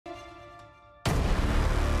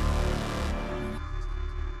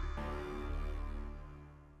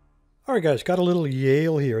All right, guys, got a little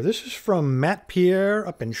Yale here. This is from Matt Pierre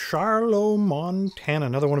up in Charlotte, Montana.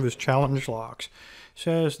 Another one of his challenge locks.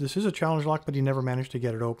 Says this is a challenge lock, but he never managed to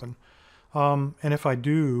get it open. And if I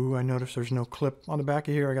do, I notice there's no clip on the back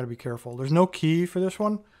of here. I got to be careful. There's no key for this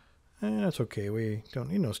one. That's okay. We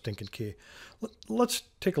don't need no stinking key. Let's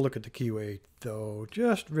take a look at the keyway, though,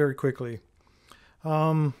 just very quickly.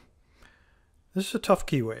 This is a tough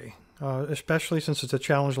keyway. Especially since it's a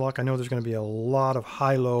challenge lock. I know there's going to be a lot of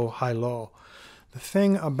high-low, high-low. The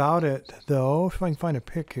thing about it, though, if I can find a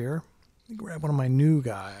pick here, let me grab one of my new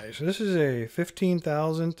guys. This is a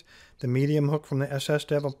 15,000, the medium hook from the SS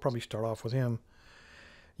Dev. I'll probably start off with him.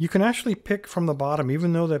 You can actually pick from the bottom,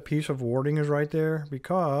 even though that piece of warding is right there,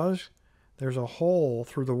 because there's a hole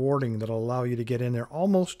through the warding that'll allow you to get in there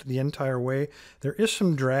almost the entire way. There is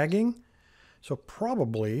some dragging, so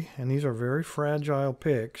probably, and these are very fragile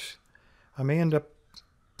picks, I may end up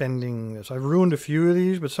bending this. I've ruined a few of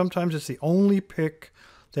these, but sometimes it's the only pick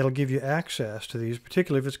that'll give you access to these,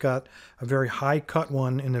 particularly if it's got a very high cut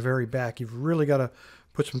one in the very back. You've really got to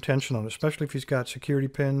put some tension on it, especially if he's got security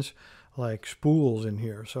pins like spools in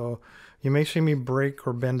here. So you may see me break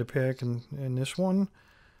or bend a pick, and in this one,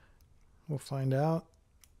 we'll find out.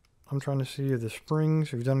 I'm trying to see if the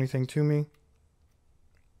springs have done anything to me.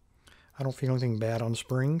 I don't feel anything bad on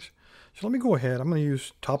springs. So let me go ahead. I'm going to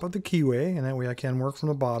use top of the keyway, and that way I can work from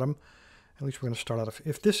the bottom. At least we're going to start out.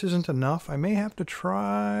 If this isn't enough, I may have to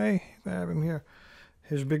try, I have him here,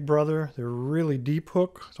 his big brother. They're really deep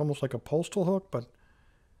hook. It's almost like a postal hook, but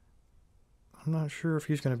I'm not sure if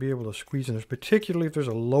he's going to be able to squeeze in this, particularly if there's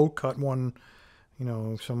a low cut one, you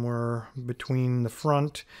know, somewhere between the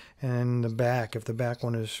front and the back, if the back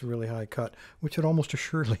one is really high cut, which it almost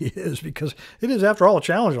assuredly is, because it is, after all, a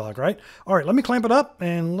challenge lock, right? All right, let me clamp it up,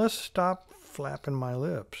 and let's stop flapping my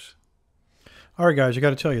lips. All right, guys, I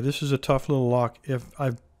got to tell you, this is a tough little lock. If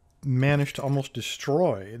I've managed to almost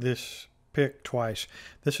destroy this pick twice.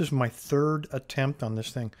 This is my third attempt on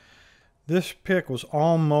this thing. This pick was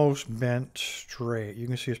almost bent straight. You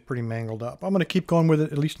can see it's pretty mangled up. I'm going to keep going with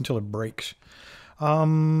it at least until it breaks.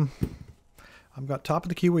 I've got top of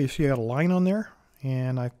the keyway. You see I got a line on there,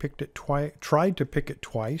 and I picked it twice. Tried to pick it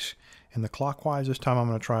twice in the clockwise. This time I'm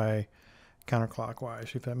going to try counterclockwise,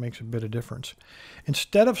 see if that makes a bit of difference.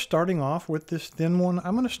 Instead of starting off with this thin one,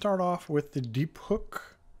 I'm going to start off with the deep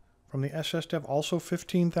hook from the SS Dev, also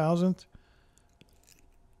 15,000.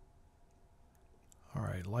 All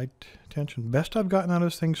right, light tension. Best I've gotten out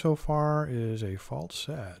of this thing so far is a false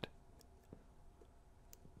set.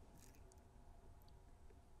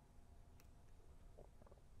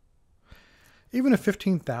 Even a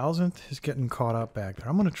 15,000th is getting caught up back there.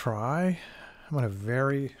 I'm going to try. I'm going to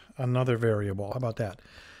vary another variable. How about that?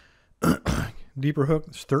 Deeper hook.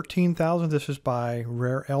 It's 13,000. This is by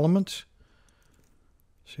Rare Elements.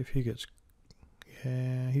 See if he gets...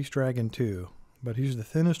 Yeah, he's dragging too. But he's the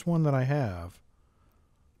thinnest one that I have.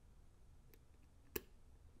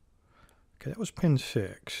 Okay, that was pin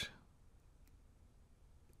 6.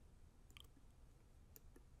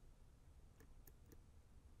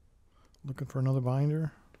 Looking for another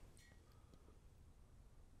binder.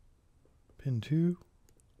 Pin 2.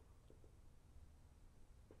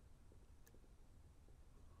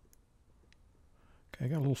 Okay, I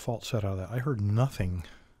got a little false set out of that. I heard nothing.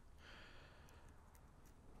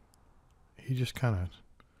 He just kind of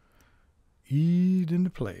eased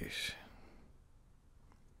into place.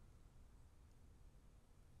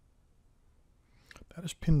 That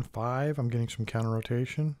is pin 5. I'm getting some counter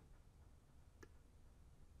rotation.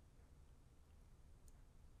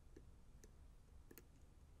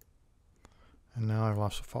 And now I've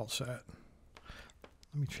lost the false set.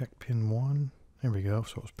 Let me check pin 1. There we go.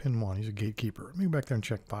 So it was pin 1. He's a gatekeeper. Let me go back there and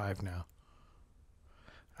check 5 now.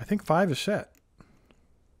 I think 5 is set.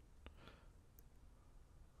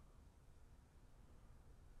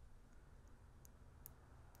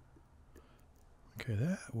 Okay,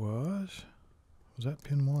 that was that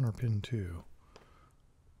pin 1 or pin 2?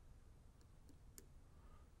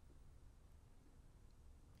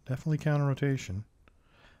 Definitely counter rotation.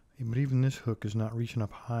 But even this hook is not reaching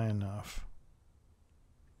up high enough.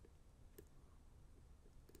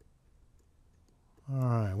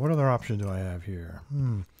 Alright, what other options do I have here?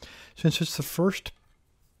 Since it's the first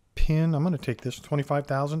pin, I'm going to take this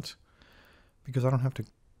 25,000th because I don't have to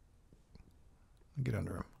get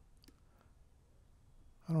under him.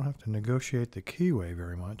 I don't have to negotiate the keyway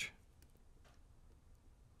very much.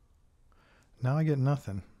 Now I get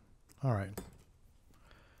nothing. Alright.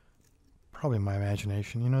 Probably my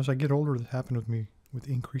imagination. You know, as I get older, this happened with me with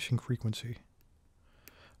increasing frequency.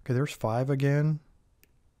 Okay, there's 5 again.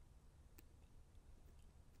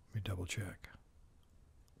 Let me double check.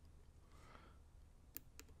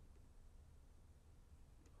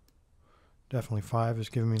 Definitely 5 is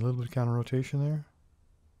giving me a little bit of counter rotation there.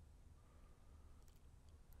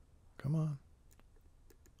 Come on.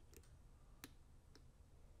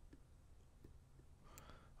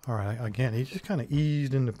 All right, again, he just kind of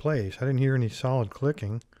eased into place. I didn't hear any solid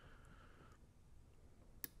clicking.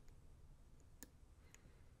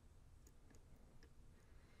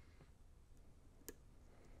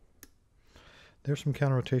 There's some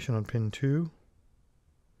counter rotation on pin 2.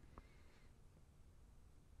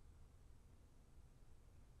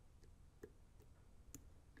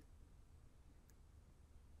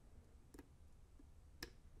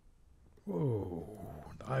 Whoa,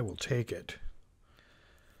 I will take it.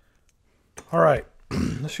 All right,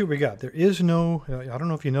 let's see what we got. There is no, I don't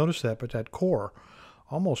know if you noticed that, but that core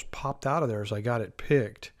almost popped out of there as I got it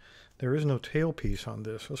picked. There is no tailpiece on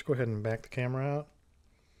this. Let's go ahead and back the camera out.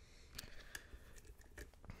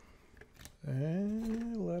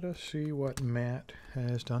 And let us see what Matt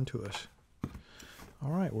has done to us.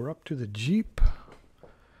 All right, we're up to the Jeep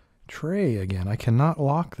tray again. I cannot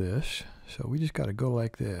lock this, so we just got to go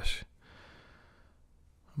like this.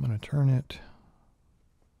 I'm going to turn it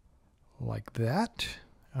like that.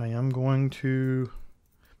 I am going to,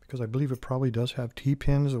 because I believe it probably does have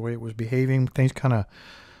T-pins, the way it was behaving, things kind of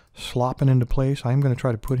slopping into place. I'm going to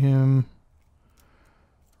try to put him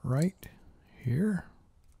right here.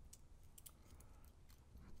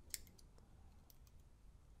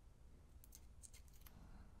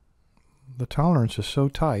 The tolerance is so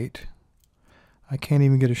tight, I can't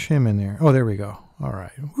even get a shim in there. Oh, there we go. All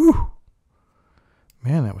right. Whew.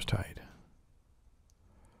 Man, that was tight.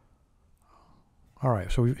 All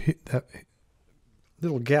right, so we've hit that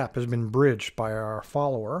little gap has been bridged by our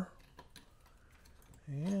follower.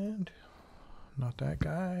 And not that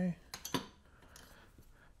guy.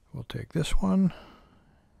 We'll take this one.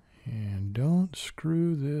 And don't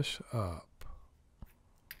screw this up.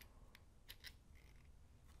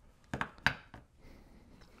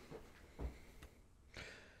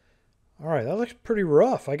 All right, that looks pretty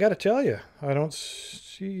rough, I got to tell you. I don't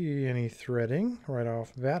see any threading right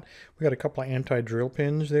off the bat. We got a couple of anti-drill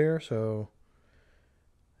pins there, so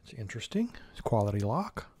it's interesting. It's quality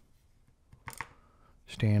lock.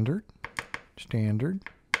 Standard. Standard.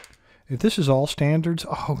 If this is all standards,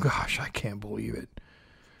 oh gosh, I can't believe it.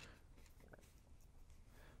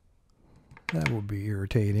 That would be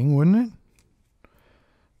irritating, wouldn't it?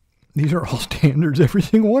 These are all standards, every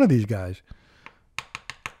single one of these guys.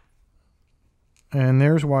 And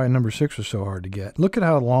there's why number 6 was so hard to get. Look at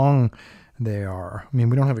how long they are. I mean,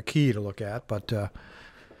 we don't have a key to look at, but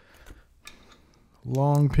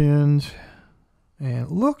long pins. And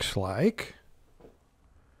it looks like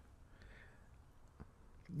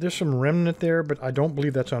there's some remnant there, but I don't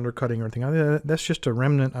believe that's undercutting or anything. That's just a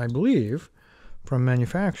remnant, I believe, from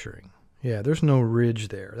manufacturing. Yeah, there's no ridge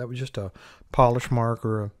there. That was just a polish mark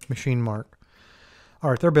or a machine mark. All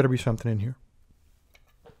right, there better be something in here.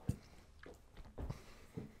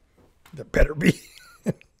 There better be.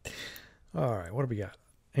 All right, what do we got?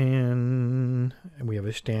 And we have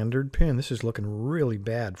a standard pin. This is looking really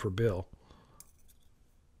bad for Bill.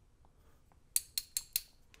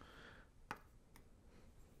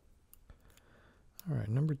 All right,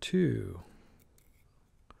 number 2.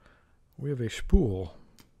 We have a spool.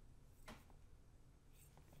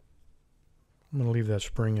 I'm going to leave that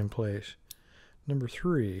spring in place. Number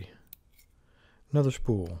 3, another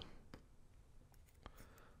spool.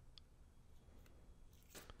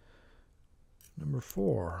 Number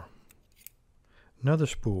 4, another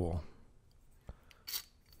spool.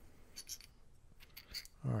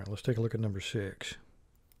 All right, let's take a look at number 6.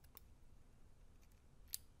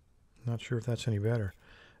 Not sure if that's any better.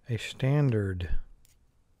 A standard.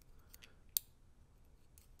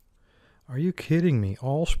 Are you kidding me?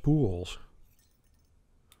 All spools.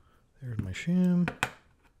 There's my shim.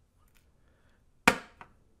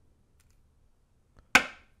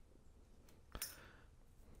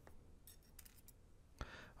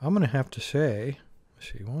 I'm going to have to say,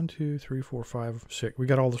 let's see, 1, 2, 3, 4, 5, 6. We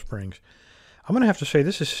got all the springs. I'm going to have to say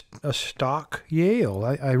this is a stock Yale.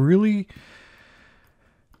 I really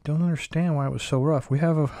don't understand why it was so rough. We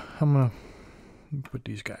have a, I'm going to put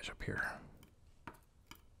these guys up here.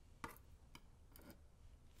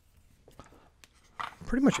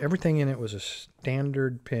 Pretty much everything in it was a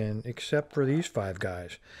standard pin except for these 5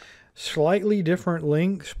 guys. Slightly different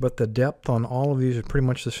lengths, but the depth on all of these is pretty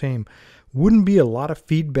much the same. Wouldn't be a lot of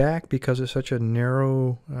feedback because it's such a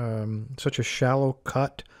narrow, such a shallow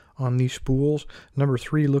cut on these spools. Number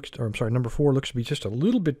 4 looks to be just a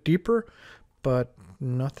little bit deeper, but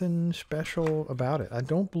nothing special about it. I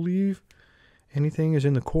don't believe anything is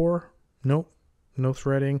in the core. Nope. no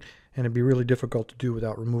threading, and it'd be really difficult to do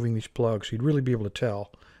without removing these plugs. You'd really be able to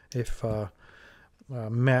tell if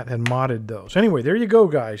Matt had modded those. Anyway, there you go,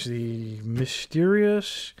 guys. The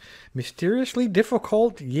mysteriously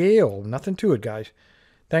difficult Yale. Nothing to it, guys.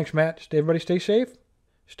 Thanks, Matt. Everybody stay safe.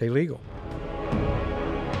 Stay legal.